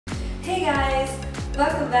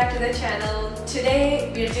Welcome back to the channel.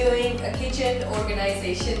 Today we're doing a kitchen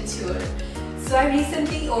organization tour. So I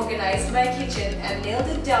recently organized my kitchen and nailed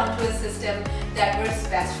it down to a system that works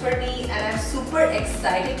best for me, and I'm super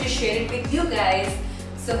excited to share it with you guys.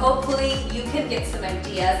 So hopefully you can get some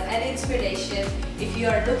ideas and inspiration if you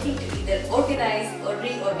are looking to either organize or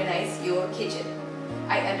reorganize your kitchen.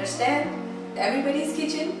 I understand everybody's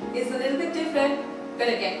kitchen is a little bit different, but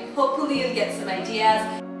again, hopefully you'll get some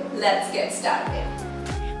ideas. Let's get started.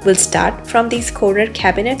 We'll start from these corner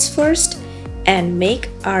cabinets first and make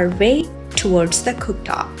our way towards the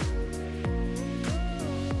cooktop.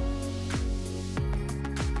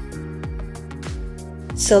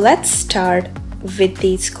 So let's start with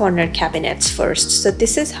these corner cabinets first. So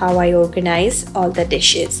this is how I organize all the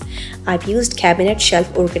dishes. I've used cabinet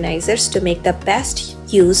shelf organizers to make the best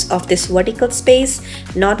use of this vertical space.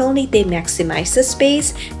 Not only they maximize the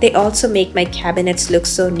space, they also make my cabinets look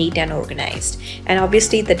so neat and organized. And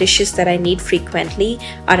obviously the dishes that I need frequently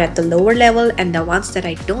are at the lower level, and the ones that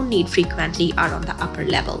I don't need frequently are on the upper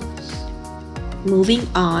level. Moving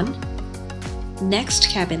on, next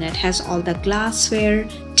cabinet has all the glassware,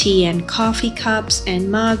 tea and coffee cups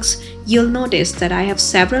and mugs. You'll notice that I have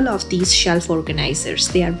several of these shelf organizers.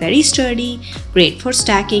 They are very sturdy, great for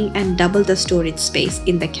stacking, and double the storage space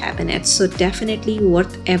in the cabinets. So definitely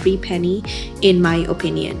worth every penny in my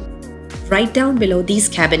opinion. Right down below these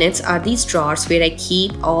cabinets are these drawers where I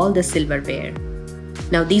keep all the silverware.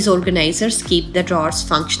 Now these organizers keep the drawers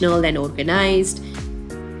functional and organized.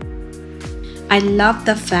 I love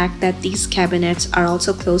the fact that these cabinets are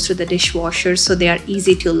also close to the dishwasher, so they are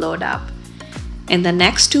easy to load up. And the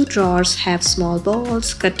next two drawers have small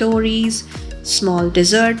bowls, katoris, small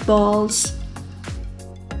dessert balls.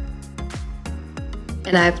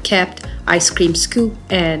 And I've kept ice cream scoop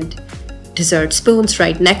and dessert spoons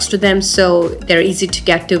right next to them, so they're easy to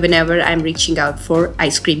get to whenever I'm reaching out for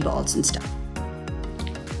ice cream balls and stuff.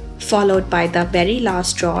 Followed by the very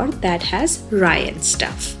last drawer that has Ryan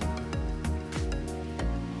stuff.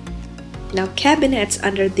 Now cabinets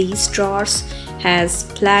under these drawers has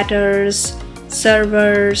platters,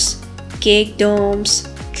 servers, cake domes,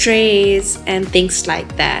 trays, and things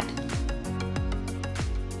like that.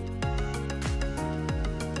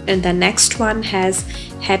 And the next one has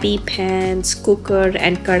heavy pans, cooker,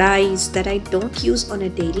 and kadais that I don't use on a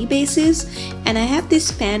daily basis. And I have this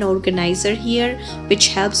pan organizer here which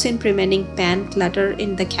helps in preventing pan clutter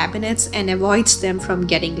in the cabinets and avoids them from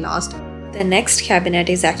getting lost. The next cabinet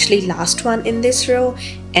is actually last one in this row,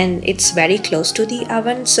 and it's very close to the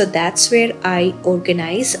oven, so that's where I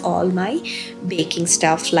organize all my baking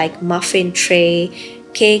stuff like muffin tray,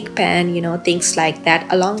 cake pan, things like that,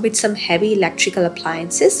 along with some heavy electrical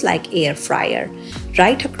appliances like air fryer.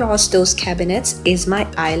 Right across those cabinets is my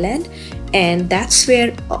island, and that's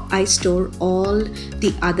where I store all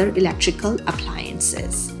the other electrical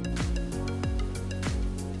appliances.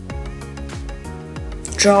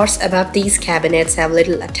 Drawers above these cabinets have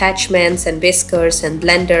little attachments and whiskers and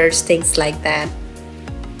blenders, things like that.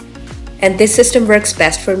 And this system works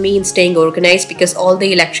best for me in staying organized because all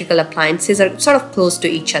the electrical appliances are sort of close to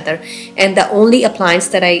each other. And the only appliance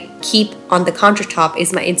that I keep on the countertop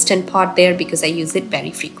is my Instant Pot there because I use it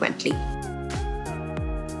very frequently.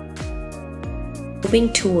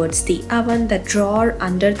 Moving towards the oven, the drawer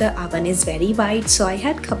under the oven is very wide, so I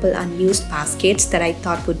had a couple unused baskets that I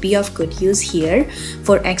thought would be of good use here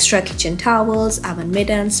for extra kitchen towels, oven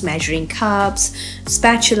mittens, measuring cups,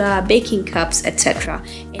 spatula, baking cups, etc.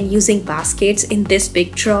 And using baskets in this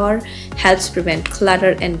big drawer helps prevent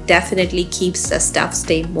clutter and definitely keeps the stuff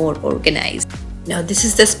stay more organized. Now this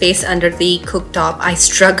is the space under the cooktop. I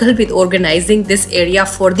struggled with organizing this area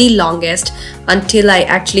for the longest until I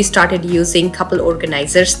actually started using couple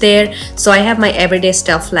organizers there. So I have my everyday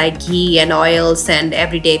stuff like ghee and oils and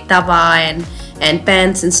everyday tawa and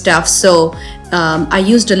pans and stuff. So I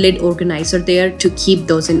used a lid organizer there to keep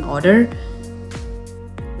those in order.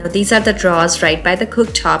 Now these are the drawers right by the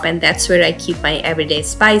cooktop, and that's where I keep my everyday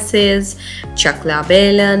spices, chakla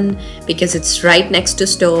belan, because it's right next to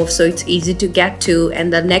stove, so it's easy to get to.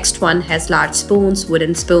 And the next one has large spoons,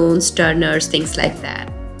 wooden spoons, turners, things like that.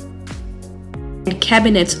 And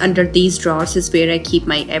cabinets under these drawers is where I keep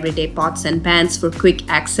my everyday pots and pans for quick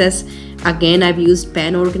access. Again, I've used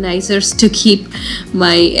pan organizers to keep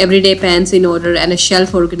my everyday pans in order, and a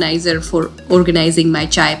shelf organizer for organizing my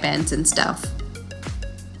chai pans and stuff.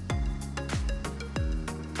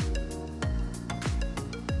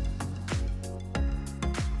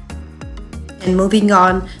 And moving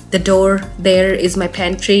on, the door there is my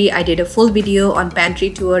pantry. I did a full video on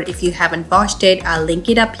pantry tour. If you haven't watched it, I'll link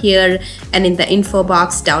it up here and in the info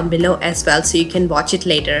box down below as well, so you can watch it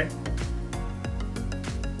later.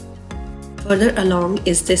 Further along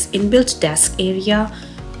is this inbuilt desk area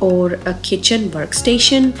or a kitchen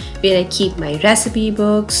workstation where I keep my recipe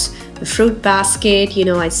books, the fruit basket.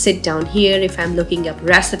 I sit down here if I'm looking up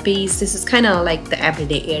recipes. This is kind of like the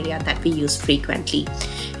everyday area that we use frequently.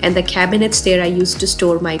 And the cabinets there I used to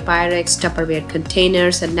store my Pyrex Tupperware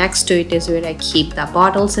containers, and next to it is where I keep the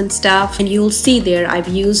bottles and stuff. And you'll see there I've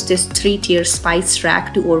used this 3-tier spice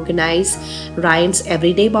rack to organize Ryan's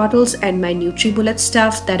everyday bottles and my NutriBullet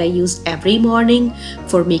stuff that I use every morning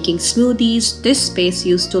for making smoothies. This space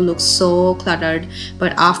used to look so cluttered,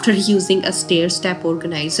 but after using a stair-step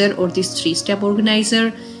organizer or this 3-step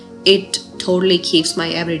organizer, it totally keeps my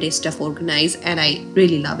everyday stuff organized and I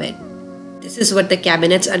really love it. This is what the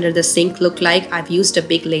cabinets under the sink look like. I've used a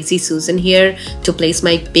big Lazy Susan here to place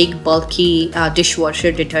my big bulky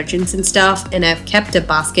dishwasher detergents and stuff, and I've kept a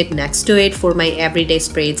basket next to it for my everyday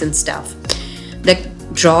sprays and stuff. The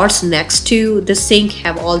drawers next to the sink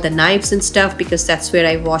have all the knives and stuff because that's where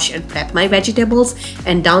I wash and prep my vegetables,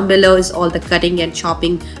 and down below is all the cutting and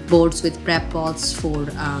chopping boards with prep balls for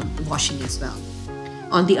washing as well.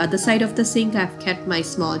 On the other side of the sink, I've kept my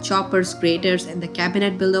small choppers, graters, and the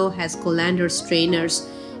cabinet below has colander strainers,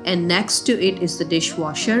 and next to it is the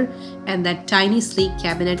dishwasher, and that tiny sleek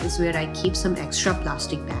cabinet is where I keep some extra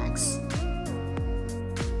plastic bags.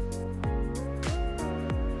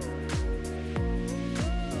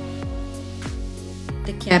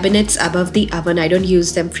 The cabinets above the oven, I don't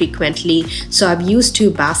use them frequently, so I've used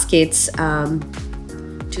 2 baskets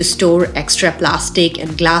to store extra plastic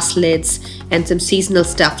and glass lids and some seasonal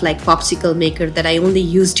stuff like popsicle maker that I only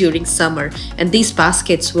use during summer, and these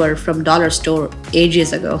baskets were from dollar store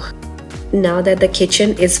ages ago. Now that the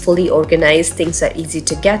kitchen is fully organized, things are easy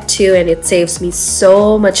to get to, and it saves me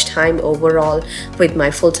so much time overall with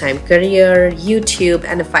my full-time career, YouTube,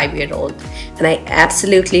 and a 5-year-old. And I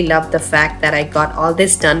absolutely love the fact that I got all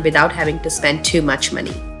this done without having to spend too much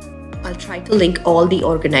money. I'll try to link all the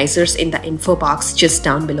organizers in the info box just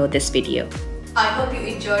down below this video. I hope you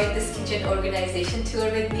enjoyed this kitchen organization tour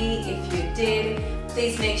with me. If you did,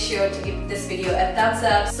 please make sure to give this video a thumbs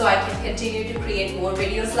up so I can continue to create more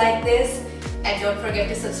videos like this. And don't forget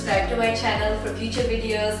to subscribe to my channel for future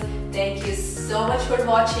videos. Thank you so much for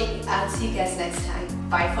watching. I'll see you guys next time.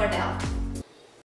 Bye for now.